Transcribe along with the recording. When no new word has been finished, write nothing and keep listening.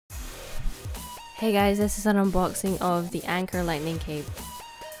Hey guys, this is an unboxing of the Anker lightning cape.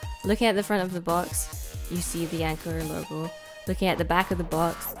 Looking at the front of the box, you see the Anker logo. Looking at the back of the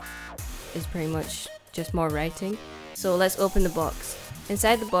box is pretty much just more writing. So let's open the box.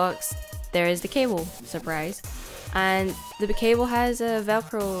 Inside the box, there is the cable, surprise. And the cable has a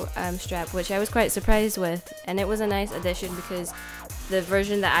Velcro strap, which I was quite surprised with. And it was a nice addition because the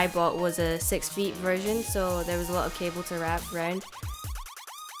version that I bought was a 6 feet version, so there was a lot of cable to wrap around.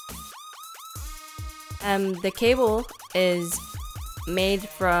 The cable is made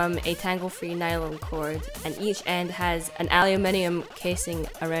from a tangle-free nylon cord, and each end has an aluminium casing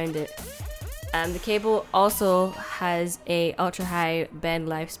around it. The cable also has a ultra-high bend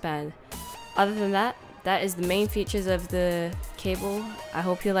lifespan. Other than that, that is the main features of the cable. I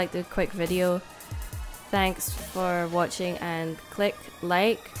hope you liked the quick video. Thanks for watching, and click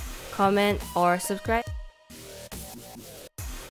like, comment, or subscribe.